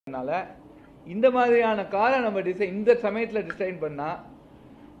இந்த மாதிரியான காரை நம்ம இந்த சமயத்தில் டிசைன் பண்ணால்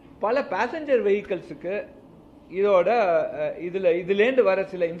பல பேசஞ்சர் வெஹிக்கிள்ஸுக்கு இதுலேருந்து வர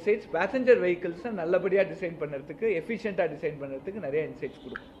சில இன்சைட்ஸ் பேசஞ்சர் வெஹிக்கிள்ஸை நல்லபடியாக டிசைன் பண்ணுறதுக்கு எஃபிஷியண்ட்டாக டிசைன் பண்ணுறதுக்கு நிறைய இன்சைட்ஸ்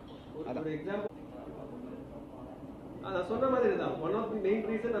கொடுக்கும். அதான் சொன்ன மாதிரி தான் one of the main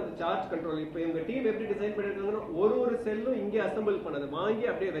reason அந்த சார்ஜ் கண்ட்ரோல். இப்போ இவங்க டீம் எப்படி டிசைன் பண்ணிருக்காங்கன்னா ஒரு செல்லும் இங்கே அசம்பிள் பண்ணது, வாங்கி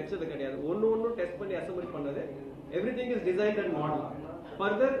அப்படியே வச்சது கிடையாது. ஒன்னும் டெஸ்ட் பண்ணி அசம்பிள் பண்ணது. Everything is designed and model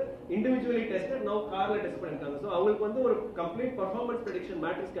further individually tested நவ கார்ல டெஸ்ட் பண்ணிருக்காங்க. ஸோ அவங்களுக்கு ஒரு கம்ப்ளீட் பர்ஃபார்மன்ஸ் ப்ரெடிக்ஷன்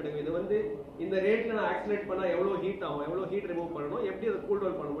மேட்ரிக்ஸ் கிடைக்கும். இது இந்த ரேட்ல நான் ஆக்சிலேட் பண்ணா எவ்வளவு ஹீட் ஆகும், எவ்வளவு ஹீட் ரிமூவ் பண்ணணும், எப்படி அதை கூல்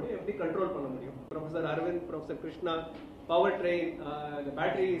டவுன் பண்ண முடியும், எப்படி கண்ட்ரோல் பண்ண முடியும். Professor Aravind, professor Krishna, power train, the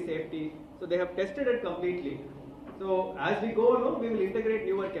battery safety. So they have tested it completely. So as we go along, we will integrate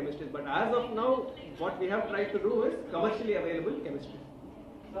newer chemistries. But as of now, what we have tried to do is commercially available chemistry.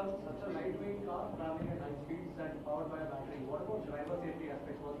 Such a lightweight car traveling at high speeds and powered by a battery. What about driver safety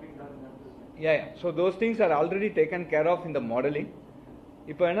aspects? What's being done in that system? Yeah. So those things are already taken care of in the modeling.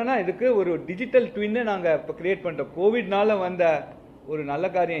 இப்போ என்னன்னா இதுக்கு ஒரு digital ட்வின்னை நாங்கள் இப்போ create பண்ணுறோம். கோவிட்னால வந்த ஒரு நல்ல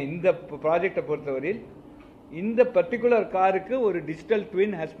காரியம் இந்த ப்ராஜெக்டை பொறுத்தவரையில் இந்த பர்டிகுலர் காருக்கு ஒரு digital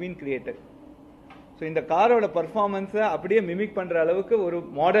twin has been created. So இந்த காரோட பர்ஃபார்மன்ஸை அப்படியே மிமிக் பண்ணுற அளவுக்கு ஒரு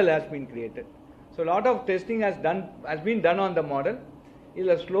model has been created. So lot of testing has been done on the model.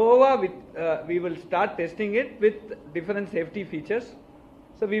 இதில் ஸ்லோவாக we will start testing it with different safety features.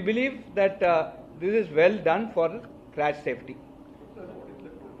 So we believe that this is well done for crash safety.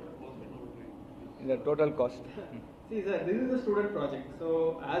 The total cost. See sir, this is a student project. So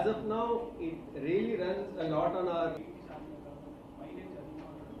as of now, it really runs a lot on our.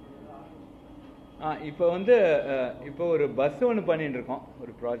 இப்போ ஒரு bus ஒன்று பண்ணிட்டு இருக்கோம்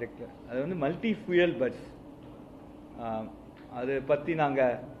ஒரு ப்ராஜெக்ட்ல. அது multi fuel bus. அது பற்றி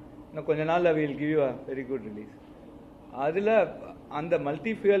நாங்கள் இன்னும் கொஞ்ச நாளில் will give you a very good release. அதில் அந்த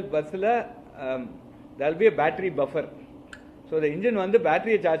மல்டி ஃபியூயல் பஸ்ஸில் there will be a battery buffer. So அந்த இன்ஜின்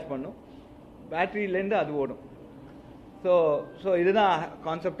பேட்டரியை சார்ஜ் பண்ணும், பேட்டரியிலேருந்து அது ஓடும். ஸோ இதுதான்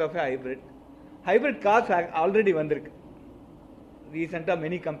concept of hybrid. Hybrid cars already வந்திருக்கு. ரீசெண்டாக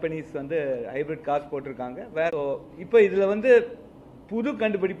மெனி கம்பெனிஸ் ஹைப்ரிட் கார்ஸ் போட்டிருக்காங்க. இப்போ இதில் புது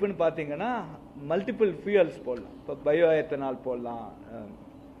கண்டுபிடிப்புன்னு பார்த்தீங்கன்னா மல்டிபிள் ஃபியூயல்ஸ் போடலாம். இப்போ பயோ எத்தனால் போடலாம்,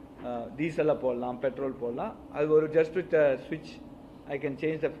 டீசலை போடலாம், பெட்ரோல் போடலாம். அது ஒரு ஜஸ்ட் வித் ஸ்விட்ச் I can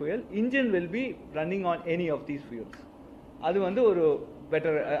change the fuel. Engine will be running on any of these fuels. அது ஒரு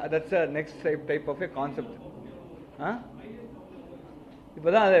better, that's a next type of a concept.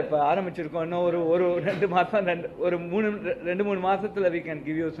 இப்போதான் அதை இப்போ ஆரம்பிச்சிருக்கோம். இன்னும் ஒரு 2 மாதம் ஒரு 2-3 மாசத்துல we can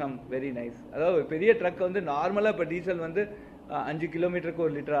give you some very nice. அதாவது பெரிய ட்ரக் நார்மலாக இப்போ டீசல் 5 கிலோமீட்டருக்கு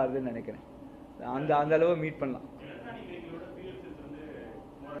 1 லிட்டர் ஆகுதுன்னு நினைக்கிறேன். அந்த அளவு மீட் பண்ணலாம்.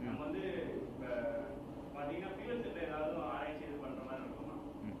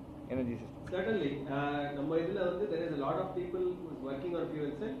 Energy system Certainly. நம்ம இதுல there is a lot of people who is working on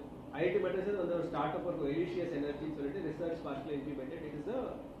fuel cell. IIT Madras ஒரு startup for Elysius Energy சொல்லிட்டு research partially implemented. It is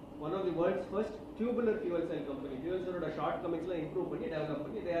one of the world's first tubular fuel cell company. Fuel cell ஓட shortcomings improve பண்ணி develop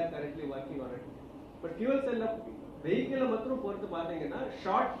பண்ணி they are currently working on it. But fuel cell வெஹிக்கிளை மட்டும் பொறுத்து பார்த்தீங்கன்னா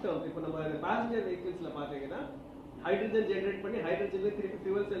short term, இப்போ நம்ம passenger வெஹிக்கிள்ஸ்ல பார்த்தீங்கன்னா hydrogen generate பண்ணி ஹைட்ரஜன்ல திருப்பி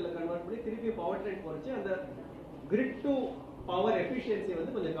ஃபியூவல் செல்ல கன்வெர்ட் பண்ணி திருப்பி பவர் ட்ரெயின் குறைச்சி அந்த கிரிட் டு பவர் எஃபிஷியன்சி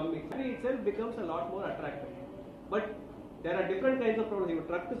கொஞ்சம் கம்மி. It self becomes a lot more attractive. But there are different kinds of problems. இப்போ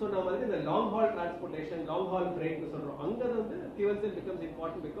ட்ரக் சொன்ன மாதிரி இந்த long hall transportation, long hall fried சொல்றோம். அங்க fuel cell becomes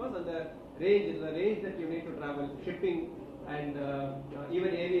important because அந்த range that you need to travel, shipping and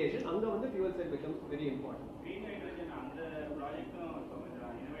even aviation, அங்க fuel cell becomes very important.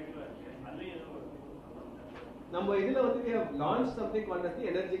 நம்ம இதுல we have launched something called as the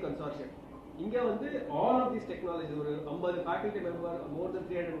energy consortium. இங்க all of these technologies, ஒரு 50 faculty member, more than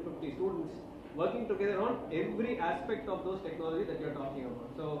 350 students working together on every aspect of those technologies that you are talking about.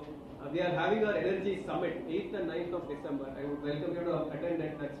 So we are having our energy summit 8th and 9th of December. I would welcome you to attend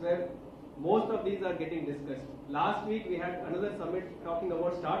it. That's where most of these are getting discussed. Last week we had another summit talking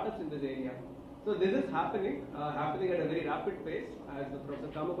about startups in this area. So this is happening at a very rapid pace. As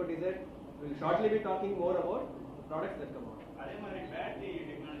Professor Kamakoti said, we will shortly be talking more about products that come out. அதே மாதிரி battery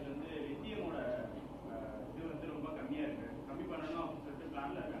technology லித்தியமோட இது ரொம்ப கம்மியா இருக்கு. கம்மி பண்ணனும் சொல்லிட்டு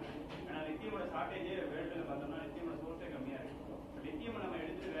பிளான்ல இருக்காங்க. ஆனா லித்தியமோட ஷார்ட்டேஜ் வேர்ல்ட்ல பார்த்தோம்னா லித்தியமோட சோர்ஸே கம்மியா இருக்கு. லித்தியம் நம்ம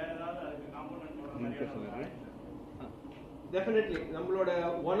எடுத்து வேற ஏதாவது அதுக்கு காம்போனன்ட் போடுற மாதிரி Definitely. நம்மளோட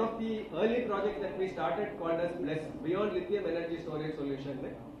one of the early projects that we started called as BLESS, Beyond Lithium Energy Storage Solution.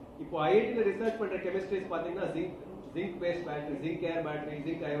 இப்போ ஐஐடில ரிசர்ச் பண்ற கெமிஸ்ட்ரிஸ் பாத்தீங்கன்னா zinc based battery, zinc air battery,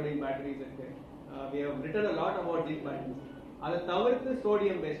 zinc iodine batteries இருக்கு. We have written a lot about zinc batteries. அதை தவிர்த்து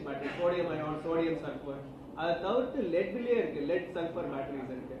sodium based battery, sodium ion, sodium sulfur. அதை தவிர்த்து leadலயே இருக்கு, lead sulfur batteries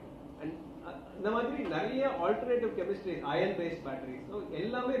இருக்கு. இந்த மாதிரி நிறைய alternative chemistries iron paste batteries so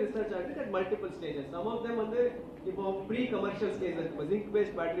எல்லாமே ரிசர்ச் ஆகிட்டு at multiple stages some of them வந்து இப்போ ப்ரீ கமர்ஷியல் ஸ்டேஜஸ் இப்போ ஜிங்க்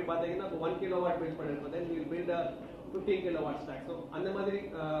பேஸ்ட் பேட்டரி பார்த்தீங்கன்னா இப்போ 1 கிலோவாட் பில்ட் பண்ணிருப்போம் then will build 15 kilowatt stock so அந்த மாதிரி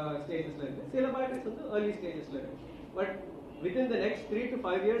ஸ்டேஜஸ்ல இருக்கு சில பேட்டரிஸ் வந்து ஏர்லி ஸ்டேஜஸ்ல இருக்கு but within the next 3 to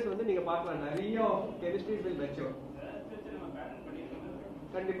 5 years வந்து நீங்க பார்க்கலாம் நிறைய கெமிஸ்ட்ரிஸ் will mature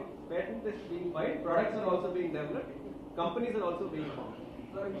கண்டிப்பா patent is being filed products are also being developed companies are also being formed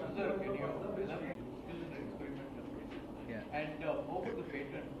And over the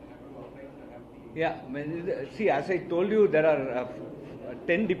patent, Yeah, see, as I told you, there are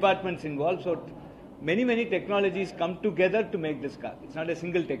 10 departments involved, so many technologies come together to make this car. It's not a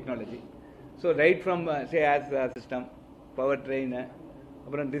single technology. So right from, say, as a system, powertrain,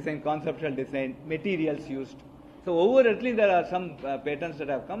 design, conceptual design, materials used. So overall, there are some patents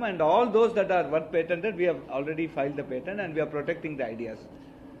that have come, and all those that are worth patented, we have already filed the patent, and we are protecting the ideas.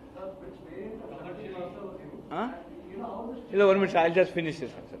 which variant of commercial also was used? Huh? You know how this No, 1 minute, I'll just finish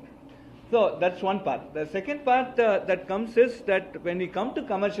this answer. So that's one part. The second part that comes is that when we come to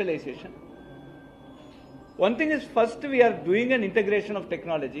commercialization, one thing is first we are doing an integration of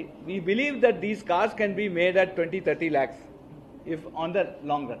technology. We believe that these cars can be made at 20-30 lakhs if on the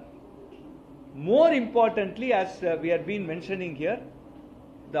long run. More importantly, as we have been mentioning here,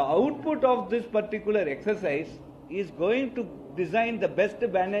 the output of this particular exercise is going to design the best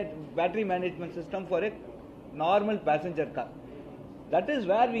battery management system for a normal passenger car. That is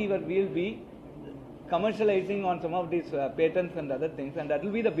where we will be commercializing on some of these patents and other things, and that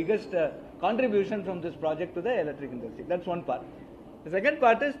will be the biggest contribution from this project to the electric industry. That's one part. The second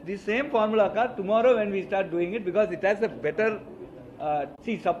part is the same formula car tomorrow when we start doing it, because it has a better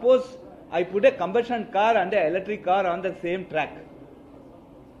see, suppose I put a combustion car and an electric car on the same track,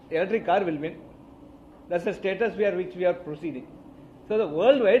 electric car will win. That's the status which we are proceeding. So the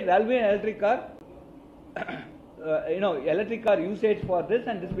worldwide there will be an electric car electric car usage for this,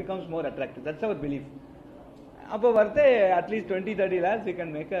 and this becomes more attractive. That's our belief. At least 20-30 lakhs we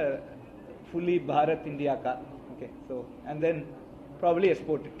can make a fully Bharat India car. Okay, so and then probably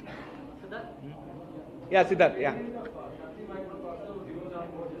export it. Yeah, Siddharth. Yeah. And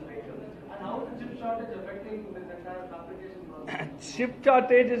how is the chip shortage affecting this entire fabrication process? Chip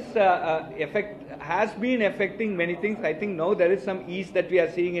shortage has been affecting many things. I think now there is some ease that we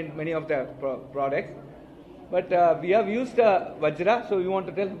are seeing in many of the products. But we have used Vajra, so you want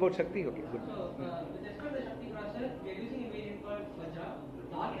to tell about Shakti? Okay, good. So, with respect to the Shakti processor, we are using a variant called Vajra.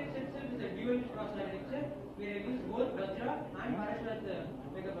 The architecture itself is a dual processor architecture. We have used both Vajra and Parasharath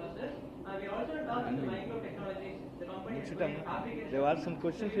microprocessors. We are also talking to Micro Technologies, the company that fabricates. There are some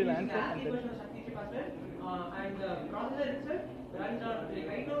questions we'll answer. And the version of Shakti chip as well. And the processor itself runs on,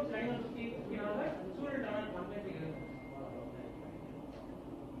 right now it's running on 50 hours, soon it will run on 1.3 gigahertz.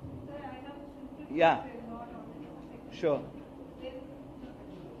 Yeah. Sure. So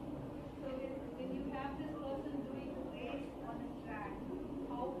when you have this person doing a race on a track,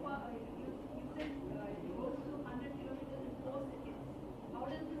 how far you said it goes to 100 kilometers in 4 seconds. How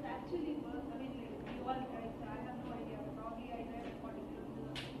does this actually work? I mean, like, you all guys, I have no idea. Probably I drive at 40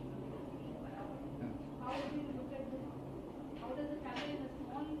 kilometers per hour. How do you look at this? How does it happen in a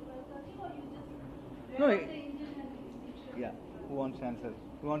small circuit, or you just No, rev the engine and Yeah. Who wants to answer?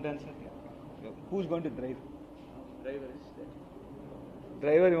 You want to answer? Yeah. Who's going to drive? driver is there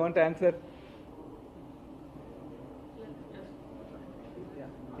Driver, you want to answer?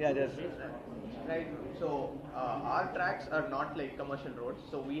 Yeah, just. Right. So our tracks are not like commercial roads.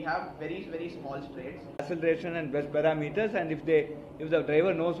 So we have very small straights. Acceleration and best parameters, and if the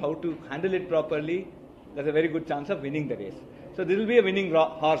driver knows how to handle it properly, there's a very good chance of winning the race. So there will be a winning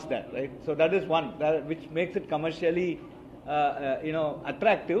horse there, right? So that is one which makes it commercially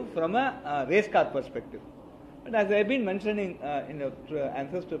attractive from a race car perspective. But as I've been mentioning in the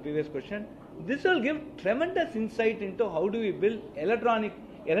answers to the previous question, this will give tremendous insight into how do we build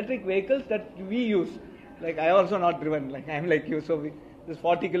electric vehicles that we use. Like I also not driven, like I'm like you, so this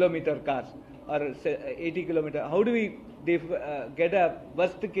 40 kilometer cars or 80 kilometer. How do we get a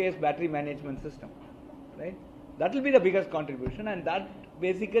worst case battery management system, right? That will be the biggest contribution, and that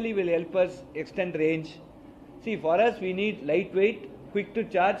basically will help us extend range. See, for us we need lightweight, quick to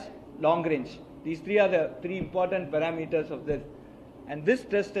charge, long range. These three are the three important parameters of this, and this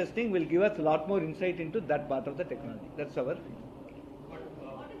stress testing will give us a lot more insight into that part of the technology. That's our feeling.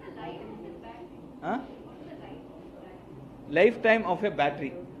 what is the life of the battery? Huh? What is the life of the battery? Lifetime of a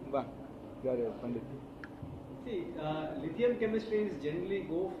battery. Wow. You are a Pandit. See, lithium chemistries generally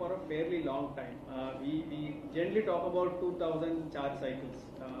go for a fairly long time. We generally talk about 2000 charge cycles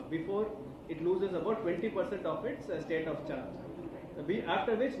before it loses about 20% of its state of charge.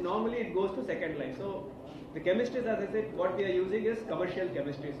 after which normally it goes to second line. So the chemistries, as I said, what we are using is commercial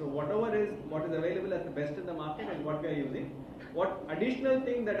chemistry. So what is available as the best in the market and what we are using. What additional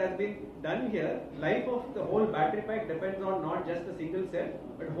thing that has been done here, life of the whole battery pack depends on not just the single cell,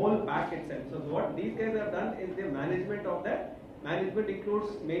 but whole pack itself. So what these guys have done is the management of that. Management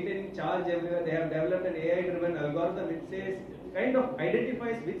includes maintaining charge everywhere. They have developed an AI-driven algorithm which says, kind of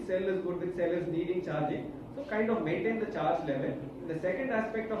identifies which cell is good, which cell is needing charging. So kind of maintain the charge level. The second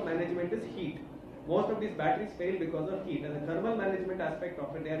aspect of management is heat. Most of these batteries fail because of heat. And the thermal management aspect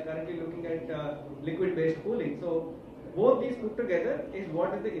of it, they are currently looking at liquid-based cooling. So both these put together is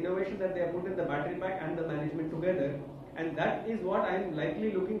what is the innovation that they have put in the battery pack and the management together. And that is what I am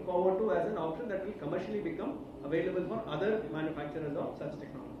likely looking forward to as an option that will commercially become available for other manufacturers of such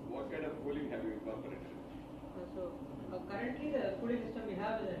technology. What kind of cooling have you incorporated? Currently the cooling system we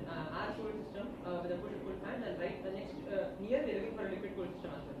have is an air cooled system with a push-pull fan, and right the next year we are looking for a liquid cooled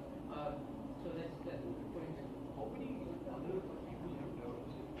system as well. So that's the cooling system. How many other people have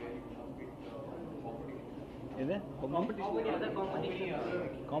developed where you compete competition? Is it? How many other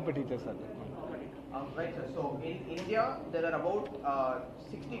Competitors are there. Right, sir. So in India, there are about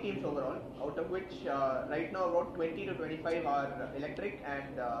 60 teams overall, out of which right now about 20 to 25 are electric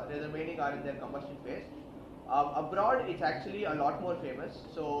and the remaining are in their combustion phase. Abroad, it's actually a lot more famous.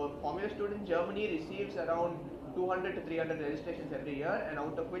 So Formula Student Germany receives around 200 to 300 registrations every year, and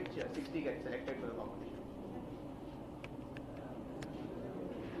out of which 60 get selected for the competition.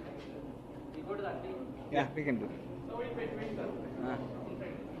 We go to that team. Yeah, we can do. So wait.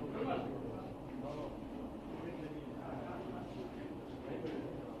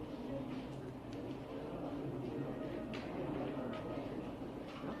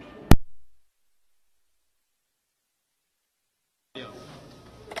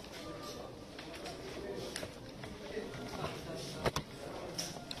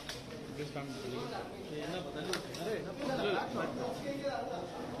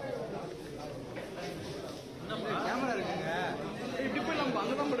 Camera இருக்குங்க இப்படி போய் நம்ம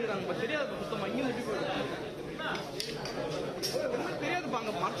அங்கதான் படுக்கிறாங்க தெரியாது சுத்தமா இங்க எப்படி போயிடும் ஒண்ணுமே தெரியாதுப்பா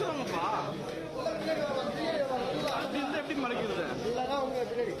அங்க மறைச்சிருவாங்கப்பா அப்படி இருந்தா எப்படி மறைக்கிறது